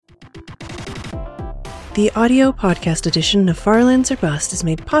The audio podcast edition of Farlands or Bust is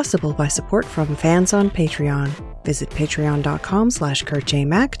made possible by support from fans on Patreon. Visit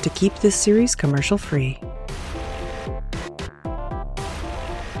patreon.com/KurtJMac to keep this series commercial free.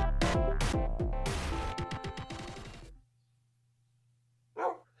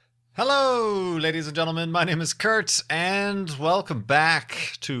 Hello, ladies and gentlemen. My name is Kurt, and welcome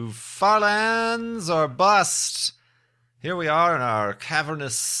back to Farlands or Bust. Here we are in our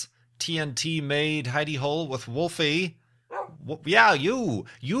cavernous TNT-made hidey hole with Wolfie. Yeah, you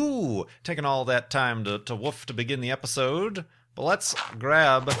taking all that time to woof to begin the episode. But let's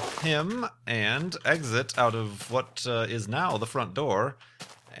grab him and exit out of what is now the front door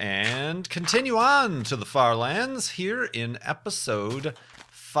and continue on to the Farlands here in episode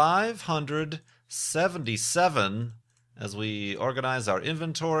 577 as we organize our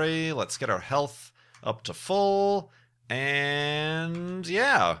inventory. Let's get our health up to full. And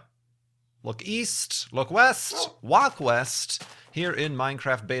yeah, look east, look west, walk west here in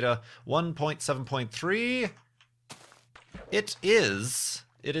Minecraft Beta 1.7.3. It is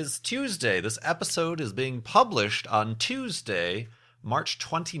Tuesday. This episode is being published on Tuesday, March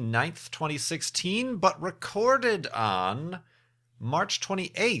 29th, 2016, but recorded on March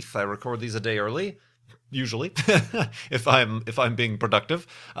 28th. I record these a day early, usually, if I'm being productive.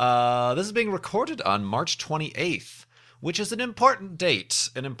 This is being recorded on March 28th, which is an important date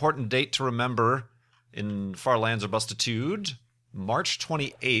to remember in Farlands or Bustitude. March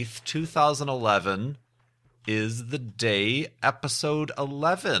 28th, 2011 is the day episode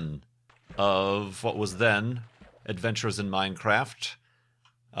 11 of what was then Adventures in Minecraft.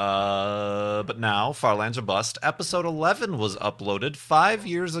 But now, Farlands or Bust, episode 11 was uploaded 5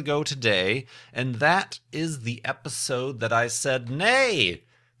 years ago today, and that is the episode that I said, nay,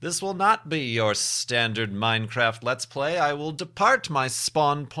 this will not be your standard Minecraft Let's Play. I will depart my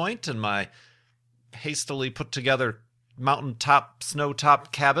spawn point and my hastily put together mountaintop,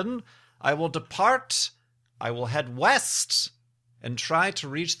 snowtop cabin. I will depart. I will head west and try to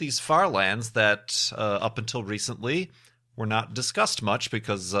reach these Farlands that, up until recently, were not discussed much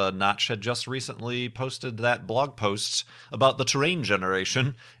because Notch had just recently posted that blog post about the terrain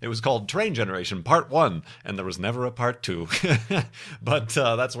generation. It was called Terrain Generation Part 1, and there was never a Part 2. But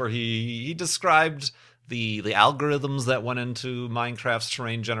that's where he described the algorithms that went into Minecraft's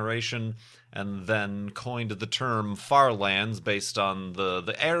terrain generation and then coined the term Farlands based on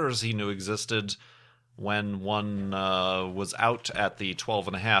the errors he knew existed when one was out at the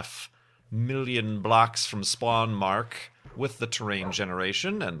 12.5 million blocks from spawn mark with the terrain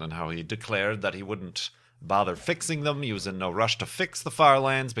generation, and then how he declared that he wouldn't bother fixing them. He was in no rush to fix the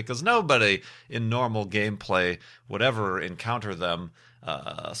Farlands because nobody in normal gameplay would ever encounter them.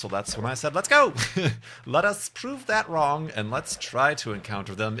 So that's when I said, let's go! Let us prove that wrong, and let's try to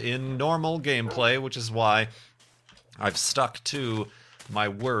encounter them in normal gameplay, which is why I've stuck to my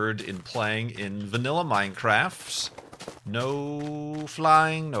word in playing in vanilla Minecraft. No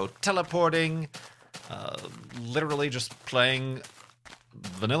flying, no teleporting, literally just playing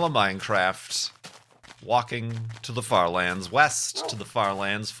vanilla Minecraft, walking to the Farlands, west to the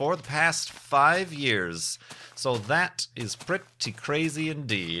Farlands for the past 5 years. So that is pretty crazy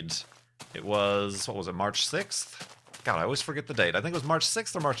indeed. It was, March 6th? God, I always forget the date. I think it was March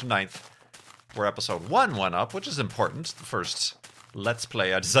 6th or March 9th where episode 1 went up, which is important, the first Let's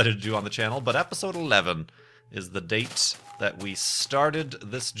Play I decided to do on the channel, but episode 11 is the date that we started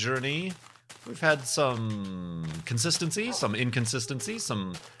this journey. We've had some consistency, some inconsistency,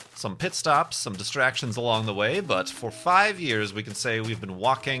 some pit stops, some distractions along the way, but for 5 years we can say we've been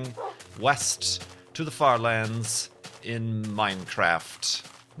walking west to the Farlands in Minecraft.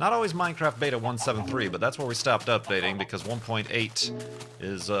 Not always Minecraft Beta 1.7.3, but that's where we stopped updating because 1.8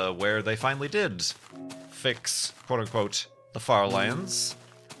 is where they finally did fix, quote-unquote, the Farlands.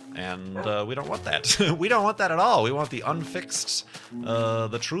 And we don't want that. We don't want that at all. We want the unfixed,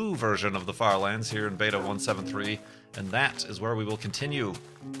 the true version of the Farlands here in Beta 1.7.3, and that is where we will continue.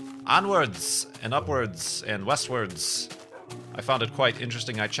 Onwards, and upwards, and westwards. I found it quite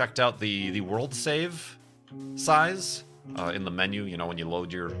interesting. I checked out the world save size in the menu. You know, when you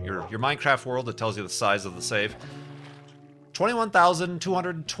load your Minecraft world, it tells you the size of the save.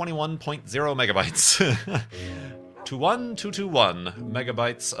 21,221.0 megabytes. 21221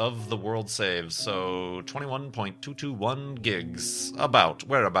 megabytes of the world save, so 21.221 gigs.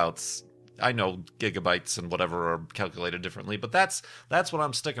 Whereabouts. I know gigabytes and whatever are calculated differently, but that's what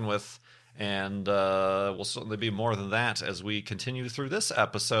I'm sticking with, and will certainly be more than that as we continue through this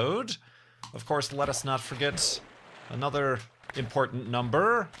episode. Of course, let us not forget another important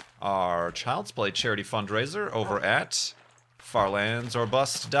number, our Child's Play charity fundraiser over at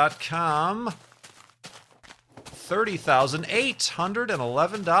farlandsorbust.com.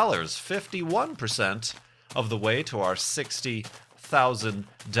 $30,811, 51% of the way to our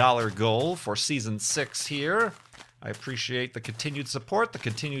 $60,000 goal for Season 6 here. I appreciate the continued support, the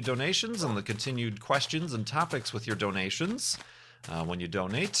continued donations, and the continued questions and topics with your donations when you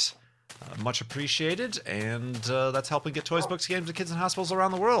donate. Much appreciated, and that's helping get toys, books, games to kids in hospitals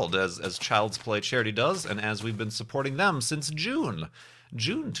around the world, as Child's Play Charity does, and as we've been supporting them since June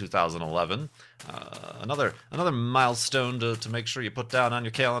 2011. Another milestone to make sure you put down on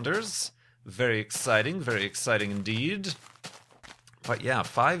your calendars. Very exciting indeed. But yeah,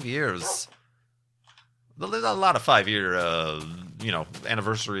 5 years. There's a lot of 5-year,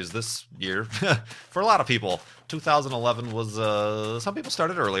 anniversaries this year for a lot of people. 2011 was, some people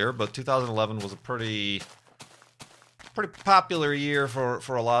started earlier, but 2011 was a pretty popular year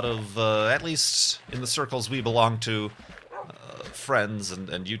for a lot of, at least in the circles we belong to, friends and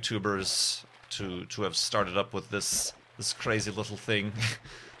YouTubers to have started up with this crazy little thing.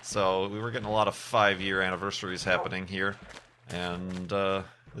 So we were getting a lot of 5-year anniversaries happening here, and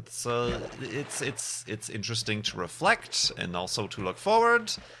it's interesting to reflect and also to look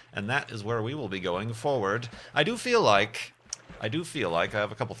forward, and that is where we will be going forward. I do feel like I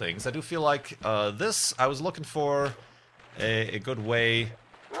have a couple things. I do feel like this, I was looking for a good way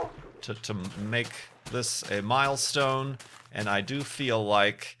to make this a milestone, and I do feel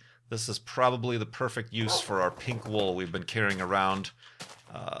like this is probably the perfect use for our pink wool we've been carrying around.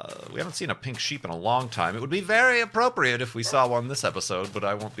 We haven't seen a pink sheep in a long time. It would be very appropriate if we saw one this episode, but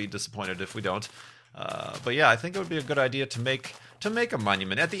I won't be disappointed if we don't. But yeah, I think it would be a good idea to make a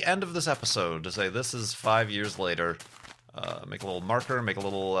monument at the end of this episode to say this is 5 years later. Make a little marker, make a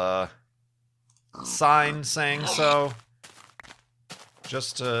little sign saying so.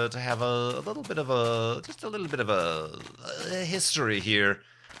 Just to have a little bit of a history here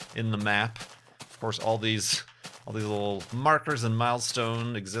in the map. Of course, all these little markers and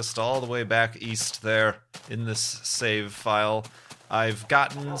milestone exist all the way back east there in this save file. I've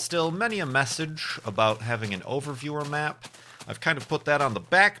gotten still many a message about having an overviewer map. I've kind of put that on the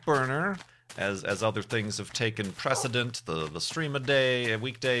back burner as other things have taken precedent. The stream a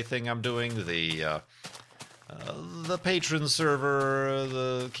weekday thing I'm doing, the patron server,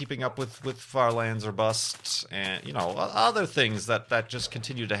 the keeping up with Farlands or Bust, and other things that just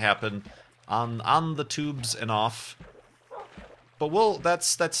continue to happen on the tubes and off. But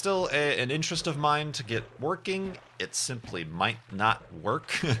that's still an interest of mine to get working. It simply might not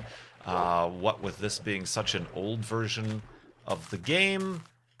work. What with this being such an old version of the game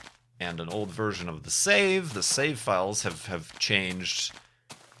and an old version of the save files have changed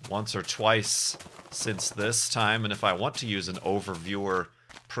once or twice since this time, and if I want to use an overviewer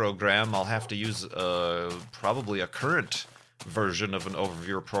program, I'll have to use probably a current version of an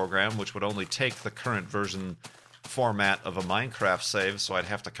overviewer program, which would only take the current version format of a Minecraft save, so I'd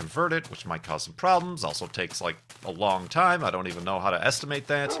have to convert it, which might cause some problems. Also takes like a long time. I don't even know how to estimate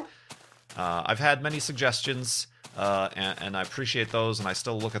that. I've had many suggestions, and I appreciate those, and I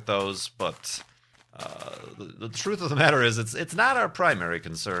still look at those, but the truth of the matter is it's not our primary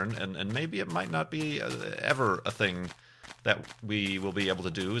concern, and maybe it might not be ever a thing that we will be able to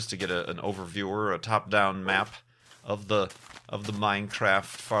do, is to get an overviewer, a top-down map of the Minecraft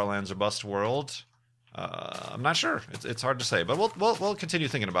Farlands or Bust world. I'm not sure. It's hard to say, but we'll continue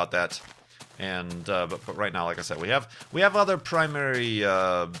thinking about that. And but right now, like I said, we have other primary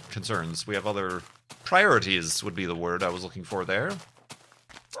concerns. We have other priorities, would be the word I was looking for there.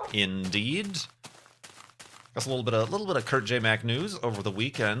 Indeed. That's a little bit of Kurt J. Mac news over the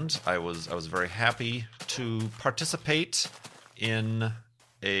weekend. I was very happy to participate in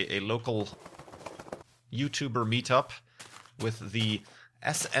a local YouTuber meetup with the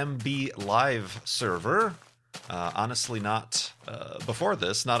SMB Live server. Honestly, not before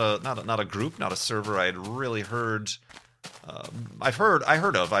this, not a group, not a server I had really heard. I've heard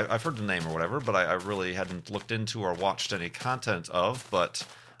the name or whatever, but I really hadn't looked into or watched any content of. But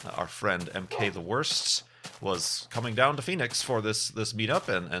our friend MK the Worst was coming down to Phoenix for this meetup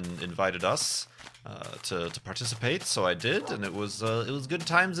and invited us to participate, so I did, and it was good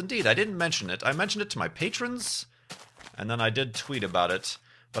times indeed. I didn't mention it. I mentioned it to my patrons, and then I did tweet about it,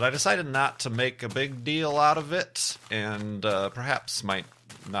 but I decided not to make a big deal out of it, and perhaps might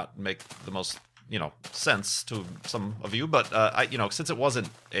not make the most sense to some of you, but since it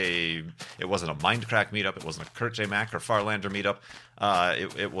wasn't a Mindcrack meetup, it wasn't a Kurt J. Mac or Farlander meetup,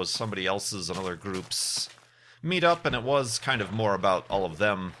 it was somebody else's, another group's meetup, and it was kind of more about all of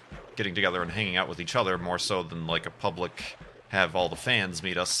them getting together and hanging out with each other, more so than like a public have all the fans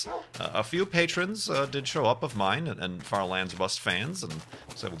meet us. A few patrons did show up of mine and Farlands Bust fans, and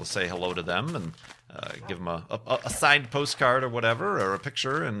I was able to say hello to them and give them a signed postcard or whatever, or a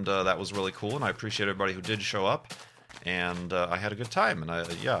picture, and that was really cool, and I appreciate everybody who did show up. And I had a good time, and I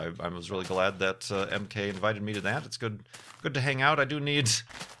was really glad that MK invited me to that. It's good to hang out. I need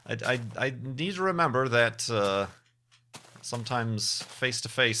to remember that sometimes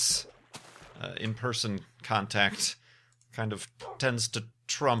face-to-face, in-person contact kind of tends to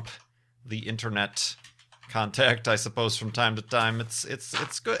trump the internet contact, I suppose, from time to time.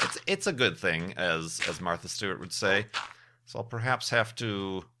 It's good. It's a good thing, as Martha Stewart would say. So I'll perhaps have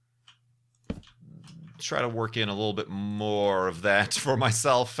to try to work in a little bit more of that for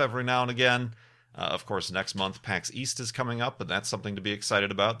myself every now and again. Of course, next month PAX East is coming up, and that's something to be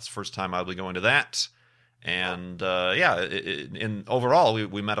excited about. It's the first time I'll be going to that. And in overall,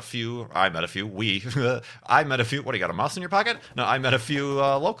 we met a few. I met a few. I met a few. What, do you got a mouse in your pocket? No, I met a few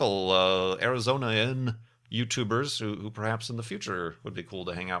local Arizonan YouTubers who perhaps in the future would be cool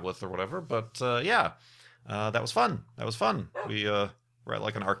to hang out with or whatever. But that was fun. We were at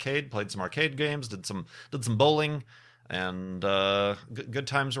like an arcade, played some arcade games, did some bowling, and good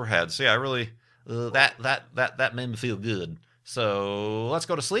times were had. So yeah, I really that made me feel good. So let's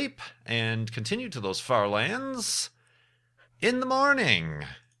go to sleep and continue to those far lands in the morning.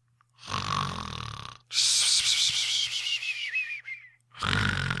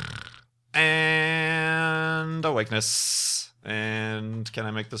 And awakeness. And can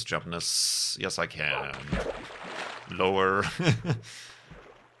I make this jumpness? Yes, I can. Lower.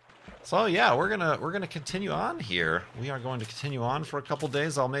 So yeah, we're gonna continue on here. We are going to continue on for a couple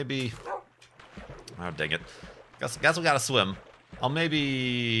days. I'll maybe, oh dang it, guess we gotta swim. I'll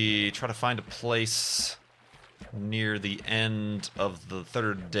maybe try to find a place near the end of the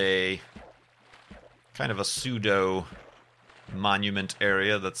third day, kind of a pseudo monument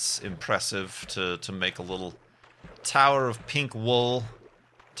area that's impressive, to make a little tower of pink wool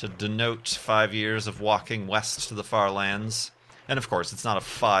to denote 5 years of walking west to the far lands. And of course, it's not a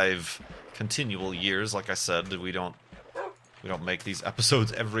 5 continual years. Like I said, we don't make these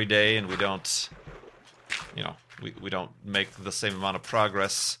episodes every day, and we don't, we don't make the same amount of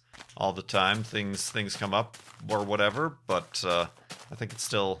progress all the time. Things come up or whatever. But I think it's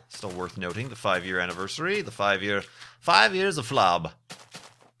still worth noting the 5-year anniversary, the 5 years of Flob.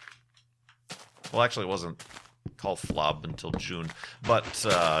 Well, actually, it wasn't called Flob until June, but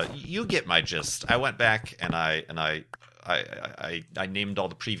you get my gist. I went back and I named all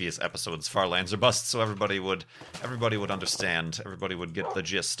the previous episodes Farlands or Bust, so everybody would understand. Everybody would get the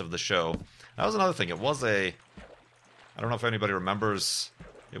gist of the show. That was another thing. I don't know if anybody remembers.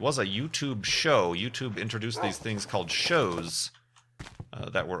 It was a YouTube show. YouTube introduced these things called shows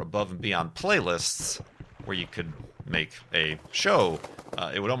that were above and beyond playlists, where you could make a show.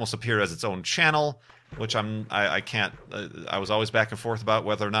 It would almost appear as its own channel, which I can't. I was always back and forth about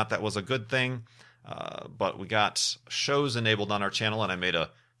whether or not that was a good thing. But we got shows enabled on our channel, and I made a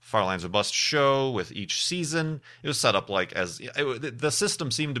Farlands or Bust show with each season. It was set up like the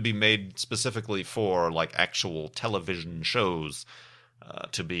system seemed to be made specifically for like actual television shows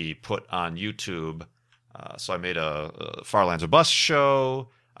to be put on YouTube. So I made a Farlands or Bust show.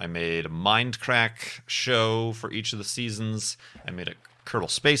 I made a Mindcrack show for each of the seasons. I made a Kerbal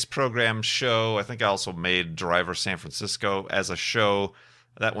Space Program show. I think I also made Driver San Francisco as a show.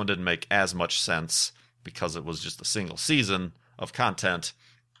 That one didn't make as much sense because it was just a single season of content.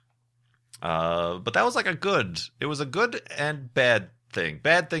 But that was like it was a good and bad thing.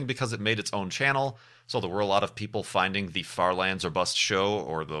 Bad thing because it made its own channel. So there were a lot of people finding the Farlands or Bust show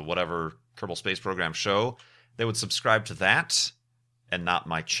or the whatever Kerbal Space Program show. They would subscribe to that and not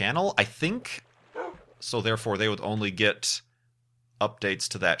my channel, I think. So therefore they would only get updates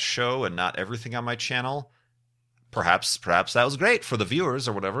to that show and not everything on my channel. Perhaps that was great for the viewers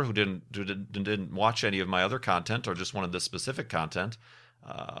or whatever who didn't watch any of my other content or just wanted this specific content.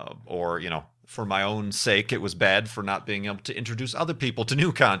 Or for my own sake, it was bad for not being able to introduce other people to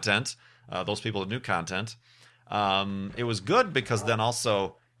new content. Those people to new content. It was good because then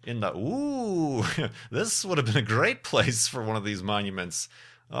also this would have been a great place for one of these monuments.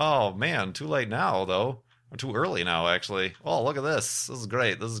 Oh man, too late now though. Or too early now, actually. Oh, look at this. This is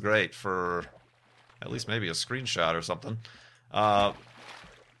great. This is great for at least maybe a screenshot or something. So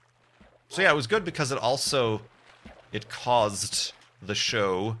yeah, it was good because it caused the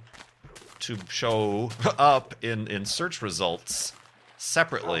show to show up in search results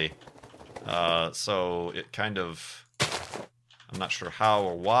separately. So it kind of, I'm not sure how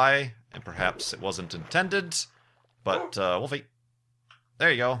or why, and perhaps it wasn't intended, but Wolfie,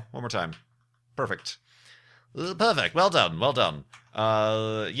 there you go. One more time. Perfect. Perfect. Well done. Well done.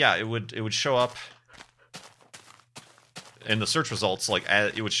 Yeah, it would show up in the search results. Like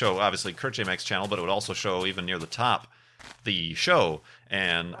it would show obviously Kurt J. Mack's channel, but it would also show even near the top the show.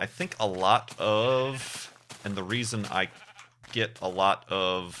 And I think and the reason I get a lot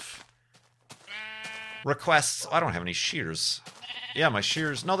of requests. I don't have any shears. Yeah, my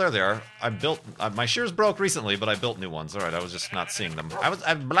shears. No, there they are. My shears broke recently, but I built new ones. All right, I was just not seeing them.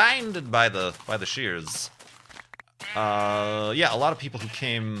 I'm blinded by the shears. Yeah, a lot of people who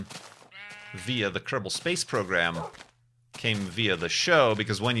came via the Kerbal Space Program came via the show,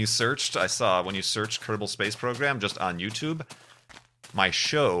 because when you searched Kerbal Space Program just on YouTube, my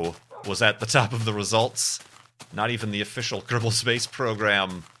show was at the top of the results. Not even the official Kerbal Space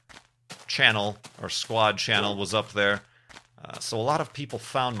Program channel or squad channel was up there. So a lot of people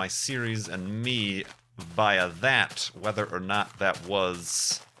found my series and me via that, whether or not that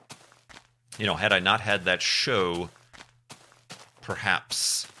was, had I not had that show,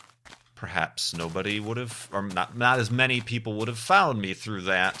 perhaps nobody would have, or not as many people would have found me through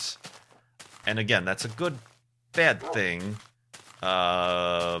that. And again, that's a good, bad thing.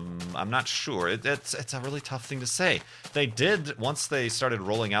 I'm not sure. It's a really tough thing to say. They did, once they started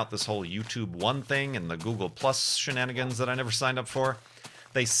rolling out this whole YouTube One thing and the Google Plus shenanigans that I never signed up for,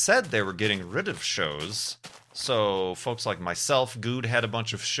 they said they were getting rid of shows. So folks like myself, Good had a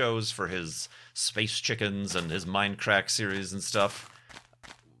bunch of shows for his Space Chickens and his Minecraft series and stuff.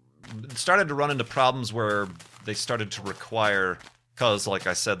 It started to run into problems where they started to require, because, like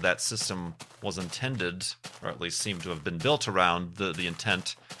I said, that system was intended, or at least seemed to have been built around the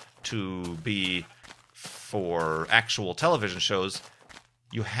intent to be for actual television shows.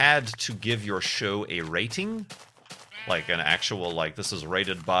 You had to give your show a rating, like an actual, like, this is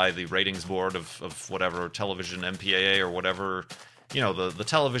rated by the ratings board of whatever television MPAA or whatever. The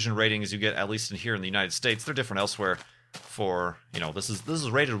television ratings you get, at least in here in the United States, they're different elsewhere. For, this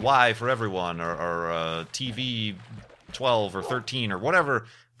is rated Y for everyone, or TV 12 or 13 or whatever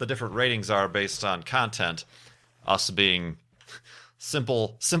the different ratings are based on content. Us being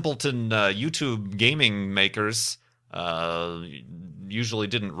simpleton YouTube gaming makers usually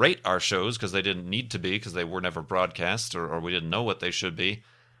didn't rate our shows because they didn't need to be, because they were never broadcast, or we didn't know what they should be.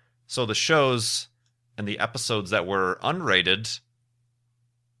 So the shows and the episodes that were unrated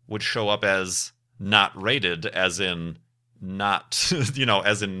would show up as not rated, as in not,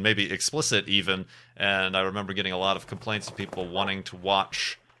 as in maybe explicit even. And I remember getting a lot of complaints of people wanting to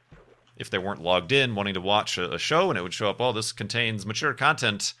watch, if they weren't logged in, wanting to watch a show, and it would show up, oh, this contains mature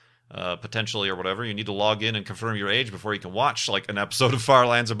content, potentially, or whatever. You need to log in and confirm your age before you can watch, like, an episode of Far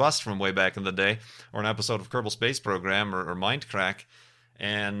Lands or Bust from way back in the day, or an episode of Kerbal Space Program or Mindcrack.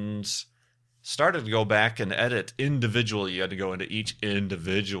 And started to go back and edit individually. You had to go into each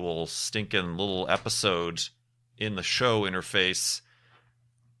individual stinking little episode in the show interface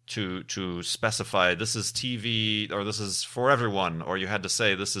to specify this is TV, or this is for everyone, or you had to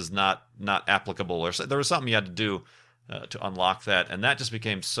say this is not applicable, or there was something you had to do to unlock that, and that just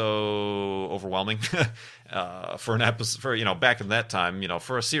became so overwhelming for an episode, for back in that time,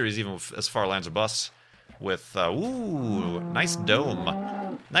 for a series even as Far Lands or Bust, with nice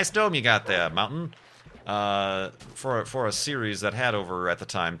dome you got there, Mountain. For a series that had over, at the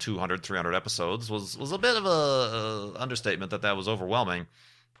time, 200, 300 episodes, was a bit of a understatement that was overwhelming.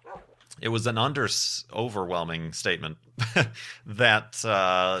 It was an overwhelming statement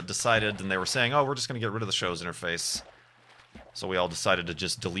that decided, and they were saying, oh, we're just going to get rid of the show's interface. So we all decided to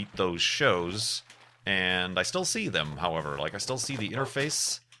just delete those shows, and I still see them, however. Like, I still see the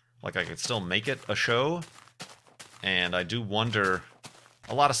interface, like I could still make it a show, and I do wonder,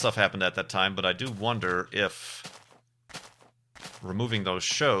 a lot of stuff happened at that time, but I do wonder if removing those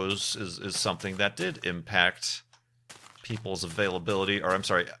shows is something that did impact people's ability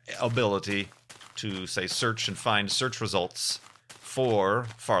to, say, search and find search results for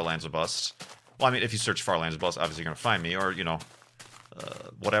Far Lands or Bust. Well, I mean, if you search Far Lands or Bust, obviously you're going to find me, or,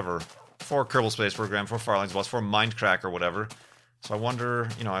 whatever, for Kerbal Space Program, for Far Lands or Bust, for Mindcrack or whatever. So I wonder,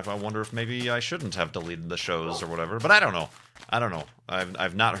 if maybe I shouldn't have deleted the shows or whatever, but I don't know.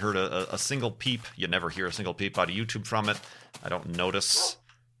 I've not heard a single peep. You never hear a single peep out of YouTube from it. I don't notice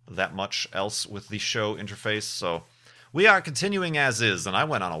that much else with the show interface, so we are continuing as is, and I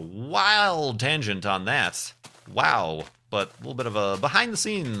went on a wild tangent on that. Wow. But a little bit of a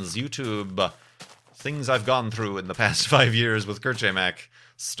behind-the-scenes YouTube things I've gone through in the past 5 years with Kurt J. Mack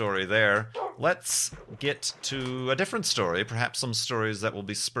story there. Let's get to a different story, perhaps some stories that will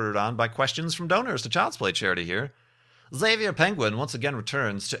be spurred on by questions from donors to Child's Play charity here. Xavier Penguin once again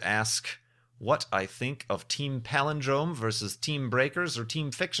returns to ask, what I think of Team Palindrome versus Team Breakers or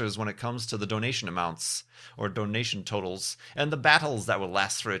Team Fixers when it comes to the donation amounts or donation totals and the battles that will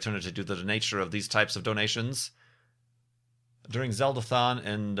last for eternity due to the nature of these types of donations. During Zeldathon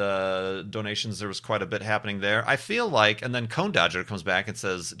and donations, there was quite a bit happening there. I feel like, and then Cone Dodger comes back and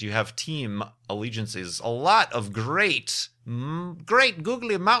says, do you have team allegiances? A lot of great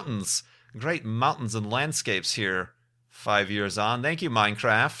googly mountains. Great mountains and landscapes here 5 years on. Thank you,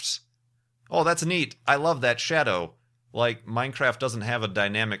 Minecraft. Oh, that's neat. I love that shadow. Like, Minecraft doesn't have a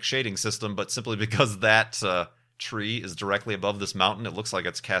dynamic shading system, but simply because that tree is directly above this mountain, it looks like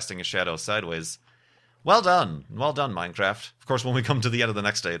it's casting a shadow sideways. Well done. Well done, Minecraft. Of course, when we come to the end of the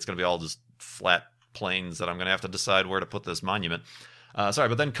next day, it's going to be all just flat plains that I'm going to have to decide where to put this monument. Sorry,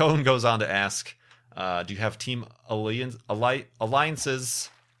 but then Cone goes on to ask, do you have team alliances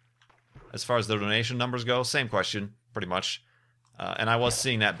as far as the donation numbers go? Same question, pretty much. And I was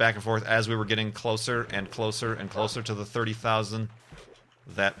seeing that back and forth as we were getting closer and closer and closer to the 30,000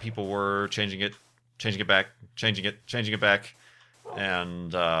 that people were changing it back.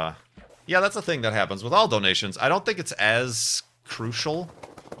 And, yeah, that's a thing that happens with all donations. I don't think it's as crucial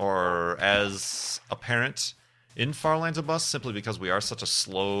or as apparent in Far Lands of Bust simply because we are such a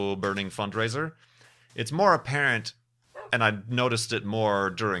slow-burning fundraiser. It's more apparent, and I noticed it more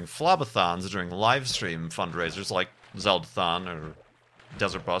during Flobathons, during live stream fundraisers like Zeldathon or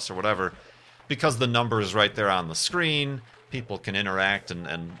Desert Bus or whatever, because the number is right there on the screen. People can interact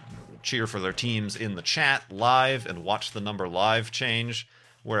and cheer for their teams in the chat live and watch the number live change.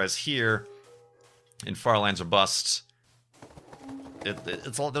 Whereas here in Far Lands or Bust,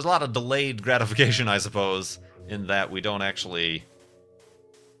 there's a lot of delayed gratification, I suppose, in that we don't actually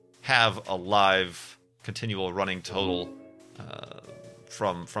have a live, continual running total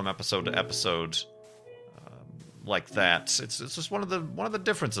from episode to episode like that. It's just one of the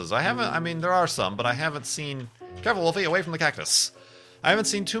differences. There are some, but I haven't seen. Careful, Wolfie, away from the cactus. I haven't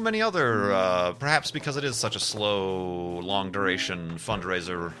seen too many other, perhaps because it is such a slow, long-duration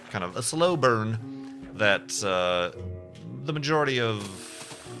fundraiser, kind of a slow burn, that the majority of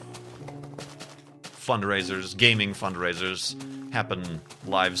fundraisers, gaming fundraisers, happen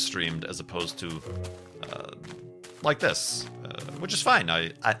live-streamed as opposed to like this, which is fine.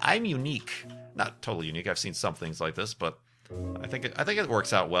 I'm unique. Not totally unique. I've seen some things like this, but I think it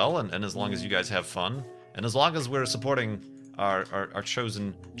works out well, and as long as you guys have fun, and as long as we're supporting our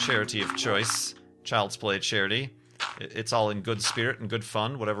chosen charity of choice, Child's Play charity, it's all in good spirit and good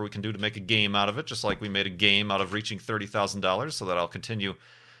fun, whatever we can do to make a game out of it, just like we made a game out of reaching $30,000, so that I'll continue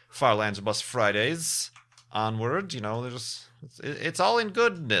Far Lands of Bust Fridays onward. You know, it's all in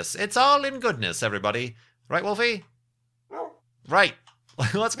goodness. It's all in goodness, everybody. Right, Wolfie? Right.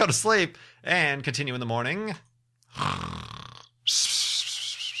 Let's go to sleep and continue in the morning.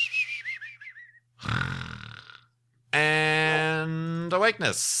 And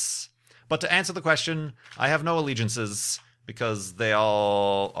awakeness. But to answer the question, I have no allegiances because they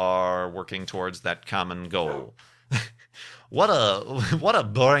all are working towards that common goal. What a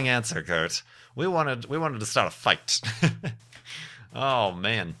boring answer, Kurt. We wanted to start a fight. Oh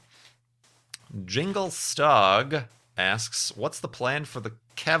man. Jingle Stog asks, what's the plan for the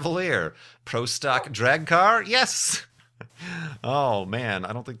Cavalier? Pro stock drag car? Yes. Oh man,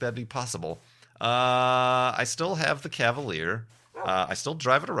 I don't think that'd be possible. I still have the Cavalier. I still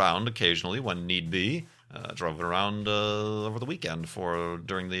drive it around occasionally when need be. Drove it around over the weekend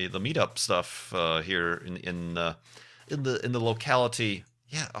during the meetup stuff here in the locality.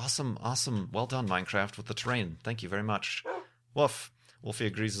 Yeah, awesome. Well done, Minecraft, with the terrain. Thank you very much. Wolfie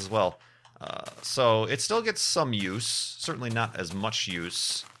agrees as well. So it still gets some use. Certainly not as much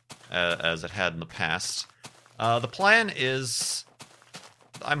use as it had in the past. The plan is,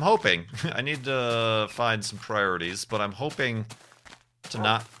 I'm hoping, I need to find some priorities, but I'm hoping to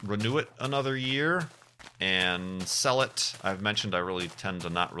not renew it another year and sell it. I've mentioned I really tend to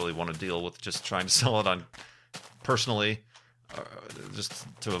not really want to deal with just trying to sell it on personally, just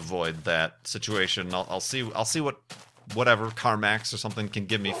to avoid that situation. I'll see whatever CarMax or something can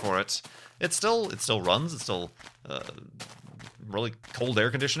give me for it. It still runs. It's still really cold air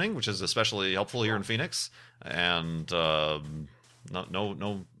conditioning, which is especially helpful here in Phoenix, and no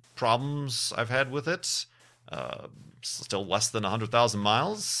problems I've had with it. Still less than 100,000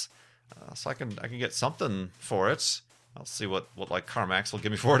 miles, so I can get something for it. I'll see what like CarMax will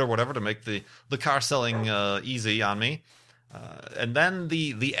give me for it or whatever to make the car selling easy on me. And then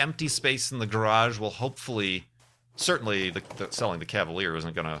the empty space in the garage will hopefully, certainly the selling the Cavalier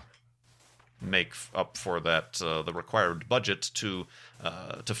isn't going to make up for that the required budget to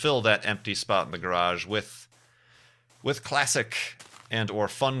fill that empty spot in the garage with classic and or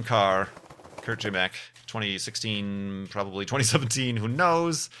fun car Kurt J. Mac, 2016, probably 2017, who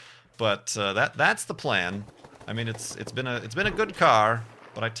knows? But that's the plan. I mean, it's been a good car,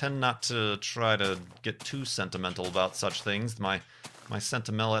 but I tend not to try to get too sentimental about such things. My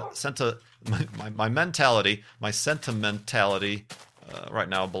mentality right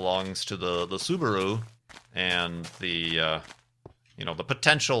now belongs to the Subaru and the the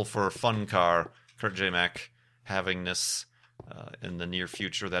potential for a fun car. Kurt J. Mac having this in the near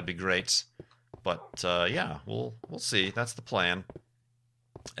future, that'd be great. But yeah, we'll see. That's the plan.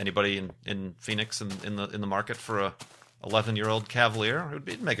 Anybody in Phoenix in the market for a 11-year-old Cavalier?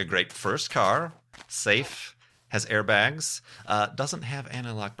 It'd make a great first car. Safe, has airbags, doesn't have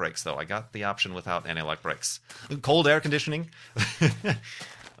anti-lock brakes though. I got the option without anti-lock brakes. Cold air conditioning,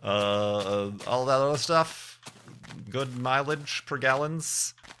 all that other stuff. Good mileage per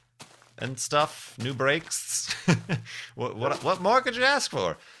gallons and stuff. New brakes. What more could you ask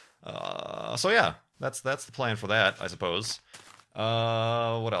for? So yeah, that's the plan for that, I suppose.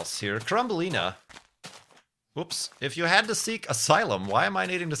 What else here? Crumbelina. Whoops. If you had to seek asylum, why am I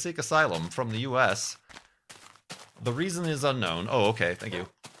needing to seek asylum from the U.S.? The reason is unknown. Oh, okay. Thank you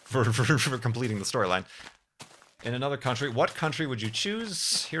for completing the storyline. In another country, what country would you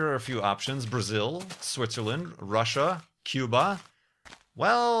choose? Here are a few options. Brazil, Switzerland, Russia, Cuba.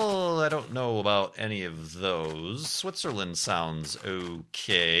 Well, I don't know about any of those. Switzerland sounds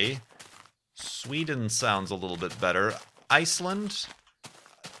okay. Sweden sounds a little bit better. Iceland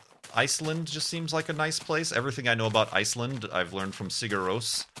just seems like a nice place. Everything I know about Iceland, I've learned from Sigur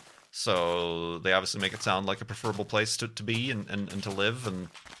Rós. So they obviously make it sound like a preferable place to be and to live. And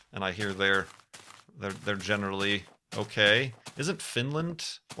I hear they're generally okay. Isn't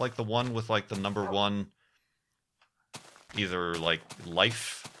Finland like the one with like the #1 either like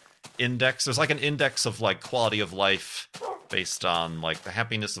life index? There's like an index of like quality of life based on like the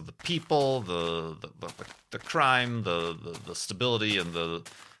happiness of the people, the crime, the stability, and the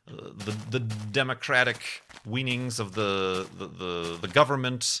democratic leanings of the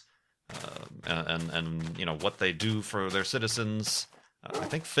government, and what they do for their citizens. I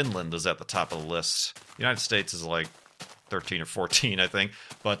think Finland is at the top of the list. The United States is like 13 or 14, I think.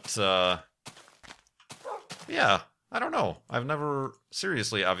 But yeah, I don't know. I've never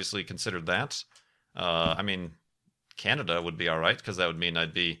seriously, obviously, considered that. I mean, Canada would be all right, because that would mean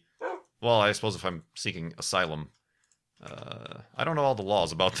I'd be... Well, I suppose if I'm seeking asylum... I don't know all the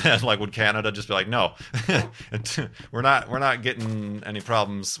laws about that. Like, would Canada just be like, no, we're not getting any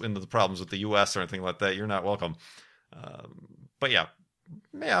problems into the problems with the U.S. or anything like that. You're not welcome. But yeah,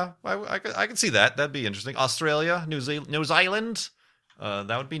 I could see that. That'd be interesting. Australia, New Zealand,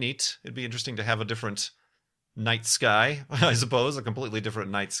 that would be neat. It'd be interesting to have a different night sky, I suppose, a completely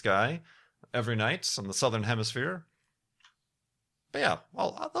different night sky every night on the southern hemisphere. But yeah,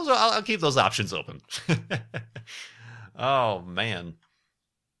 I'll keep those options open. Oh, man.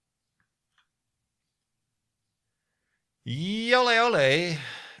 Yole Ole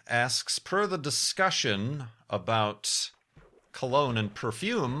asks, per the discussion about cologne and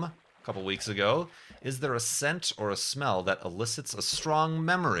perfume a couple weeks ago, is there a scent or a smell that elicits a strong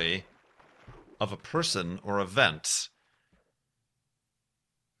memory of a person or event?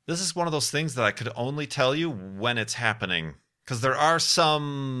 This is one of those things that I could only tell you when it's happening, because there are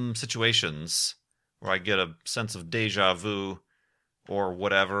some situations where I get a sense of deja vu or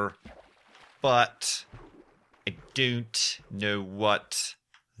whatever, but I don't know what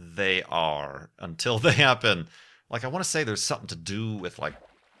they are until they happen. Like, I want to say there's something to do with, like,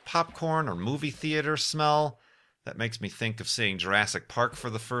 popcorn or movie theater smell that makes me think of seeing Jurassic Park for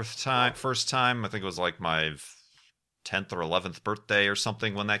the first time. I think it was, like, my 10th or 11th birthday or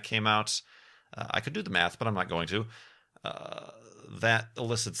something when that came out. I could do the math, but I'm not going to. That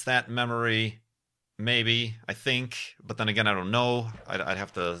elicits that memory. Maybe, I think, but then again, I don't know. I'd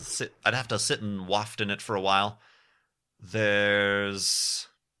have to sit and waft in it for a while. There's,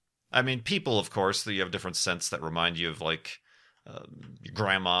 I mean, people, of course, that you have different scents that remind you of, like, your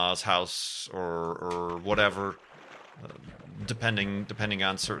grandma's house or whatever, depending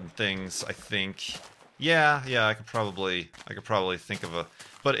on certain things. I think, yeah, I could probably think of a,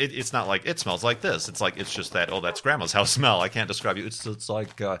 but it's not like it smells like this. It's like, it's just that, oh, that's grandma's house smell. I can't describe you. It's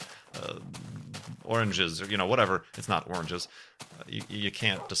like oranges, or whatever. It's not oranges. You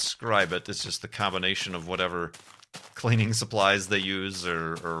can't describe it. It's just the combination of whatever cleaning supplies they use,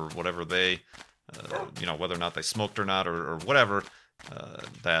 or whatever they, whether or not they smoked or not, or whatever,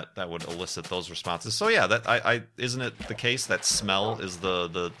 that would elicit those responses. So yeah, that I isn't it the case that smell is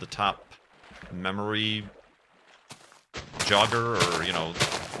the top memory jogger,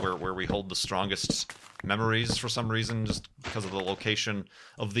 or where we hold the strongest memories for some reason, just because of the location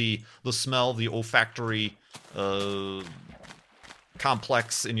of the smell. The olfactory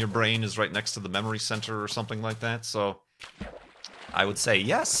complex in your brain is right next to the memory center or something like that. So I would say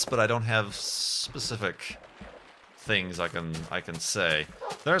yes, but I don't have specific things I can say.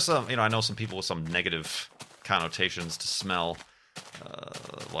 There are some, I know some people with some negative connotations to smell.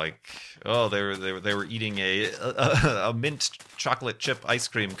 Like, oh, they were eating a mint chocolate chip ice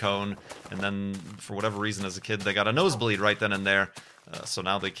cream cone, and then for whatever reason as a kid they got a nosebleed right then and there. So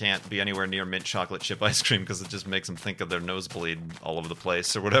now they can't be anywhere near mint chocolate chip ice cream because it just makes them think of their nosebleed all over the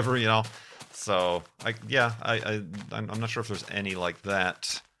place or whatever, So I'm not sure if there's any like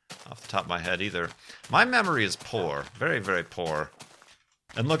that off the top of my head either. My memory is poor, very, very poor.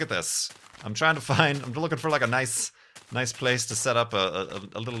 And look at this. I'm looking for like a nice place to set up a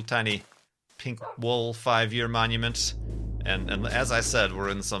little tiny pink wool 5-year monument. And as I said, we're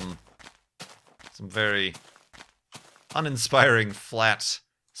in some very uninspiring flat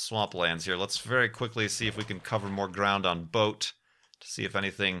swamplands here. Let's very quickly see if we can cover more ground on boat to see if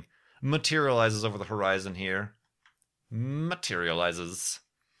anything materializes over the horizon here. Materializes.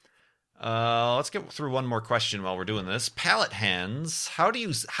 Let's get through one more question while we're doing this. Pallet hands. How do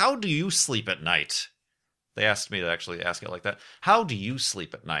you sleep at night? They asked me to actually ask it like that. How do you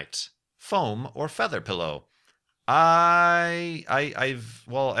sleep at night? Foam or feather pillow? I've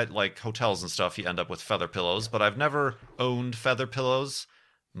at like hotels and stuff, you end up with feather pillows, but I've never owned feather pillows.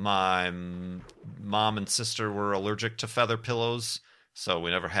 My mom and sister were allergic to feather pillows, so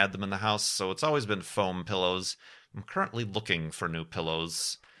we never had them in the house. So it's always been foam pillows. I'm currently looking for new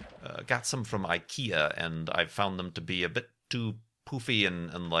pillows. Got some from IKEA, and I found them to be a bit too poofy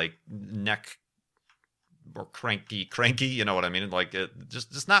and like neck or cranky, you know what I mean? Like it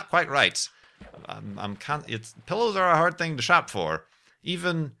just not quite right. Pillows are a hard thing to shop for.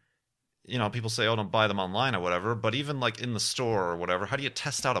 Even, people say, oh, don't buy them online or whatever, but even like in the store or whatever, how do you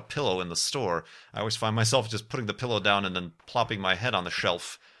test out a pillow in the store? I always find myself just putting the pillow down and then plopping my head on the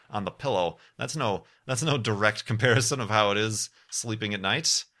shelf on the pillow. That's no direct comparison of how it is sleeping at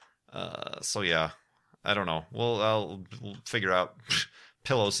night. So yeah, I don't know. We'll figure out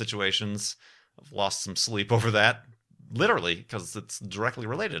pillow situations. I've lost some sleep over that, literally, because it's directly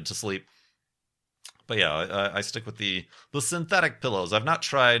related to sleep. But yeah, I stick with the synthetic pillows.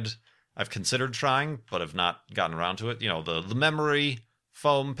 I've considered trying, but have not gotten around to it. The memory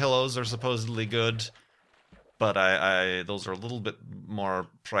foam pillows are supposedly good, but those are a little bit more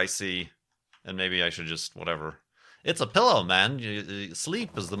pricey, and maybe I should just, whatever. It's a pillow, man.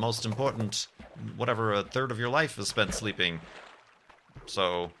 Sleep is the most important, whatever a third of your life is spent sleeping.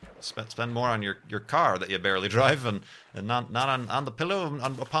 So spend more on your car that you barely drive, and not on the pillow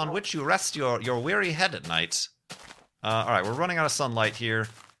upon which you rest your weary head at night. All right, we're running out of sunlight here,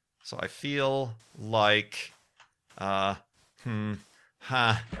 so I feel like, no,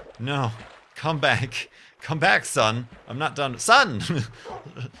 come back, son. I'm not done. Son,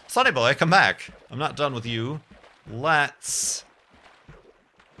 Sonny boy, come back. I'm not done with you. Let's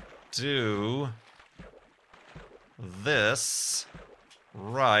do this.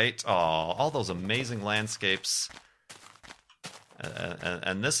 Right. Oh, all those amazing landscapes.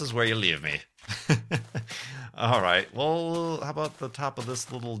 And this is where you leave me. All right. Well, how about the top of this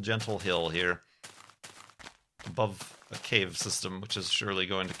little gentle hill here? Above a cave system, which is surely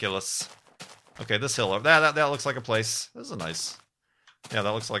going to kill us. Okay, this hill. That looks like a place. This is a nice. Yeah,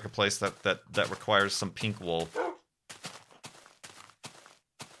 that looks like a place that requires some pink wool.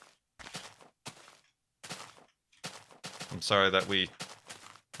 I'm sorry that we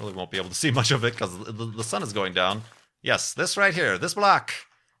really won't be able to see much of it because the sun is going down. Yes, this right here, this block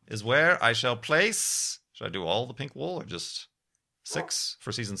is where I shall place. Should I do all the pink wool or just 6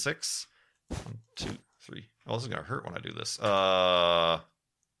 for season 6? 1, 2, 3. Oh, this is gonna hurt when I do this.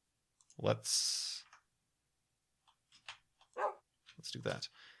 Let's do that.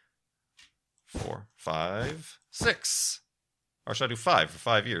 4, 5, 6. Or should I do 5 for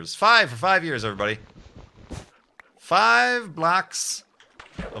 5 years? 5 for 5 years, everybody. 5 blocks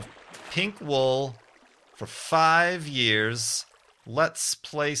of pink wool for 5 years. Let's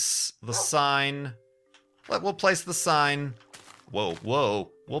place the sign. We'll place the sign. Whoa.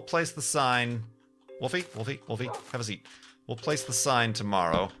 We'll place the sign. Wolfie, have a seat. We'll place the sign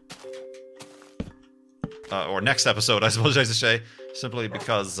tomorrow. Or next episode, I suppose I should say. Simply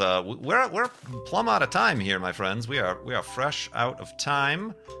because we're plumb out of time here, my friends. We are fresh out of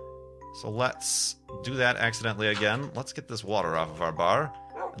time. So let's do that accidentally again. Let's get this water off of our bar.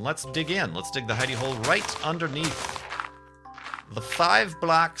 And let's dig in. Let's dig the hidey hole right underneath the 5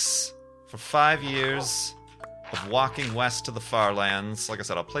 blocks for 5 years of walking west to the far lands. Like I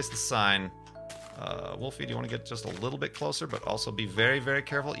said, I'll place the sign Wolfie, do you want to get just a little bit closer, but also be very, very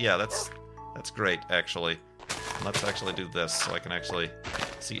careful? Yeah, that's great, actually. Let's actually do this so I can actually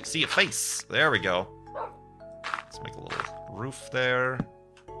see a face. There we go. Let's make a little roof there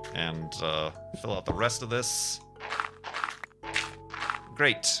and fill out the rest of this.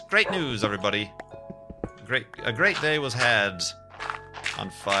 Great news, everybody. A great day was had on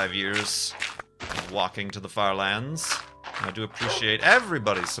 5 years of walking to the Firelands. And I do appreciate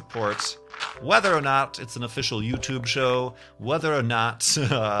everybody's support, whether or not it's an official YouTube show, whether or not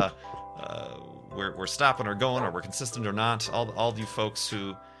we're stopping or going, or we're consistent or not. All of you folks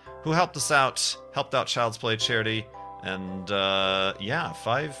who helped us out, helped out Child's Play charity, and yeah,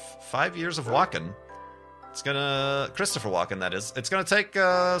 five years of walking. It's gonna Christopher Walken, that is. It's gonna take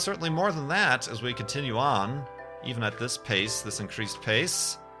certainly more than that as we continue on, even at this pace, this increased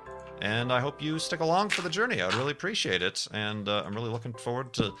pace. And I hope you stick along for the journey. I would really appreciate it, and I'm really looking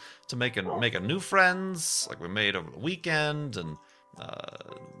forward to making new friends, like we made over the weekend, and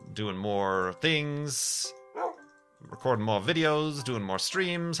doing more things, recording more videos, doing more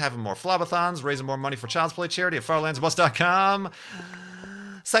streams, having more flobathons, raising more money for Child's Play charity at FirelandsBus.com.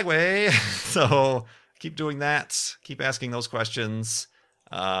 Segue. So keep doing that. Keep asking those questions.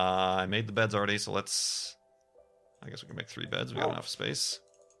 I made the beds already, so I guess we can make 3 beds. We got enough space.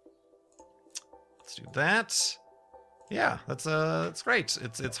 Let's do that. Yeah, that's great.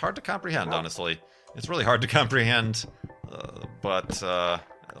 It's hard to comprehend, honestly. It's really hard to comprehend, but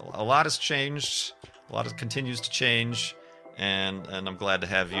a lot has changed. A lot continues to change, and I'm glad to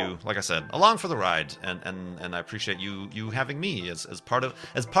have you, like I said, along for the ride. And I appreciate you having me as part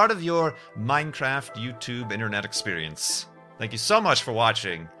of your Minecraft YouTube internet experience. Thank you so much for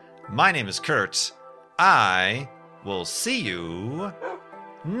watching. My name is Kurt. I will see you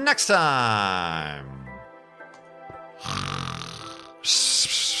next time.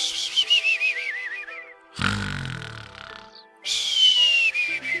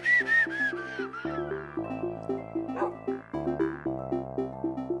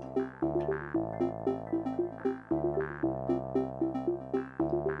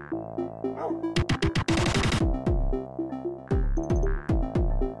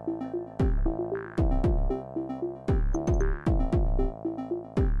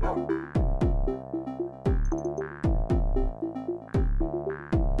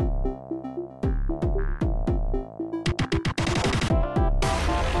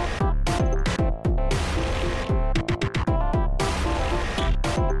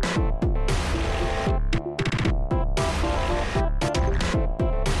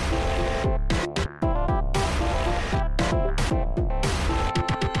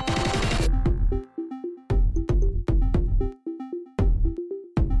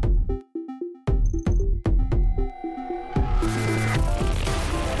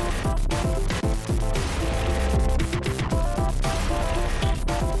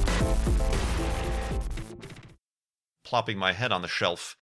 Plopping my head on the shelf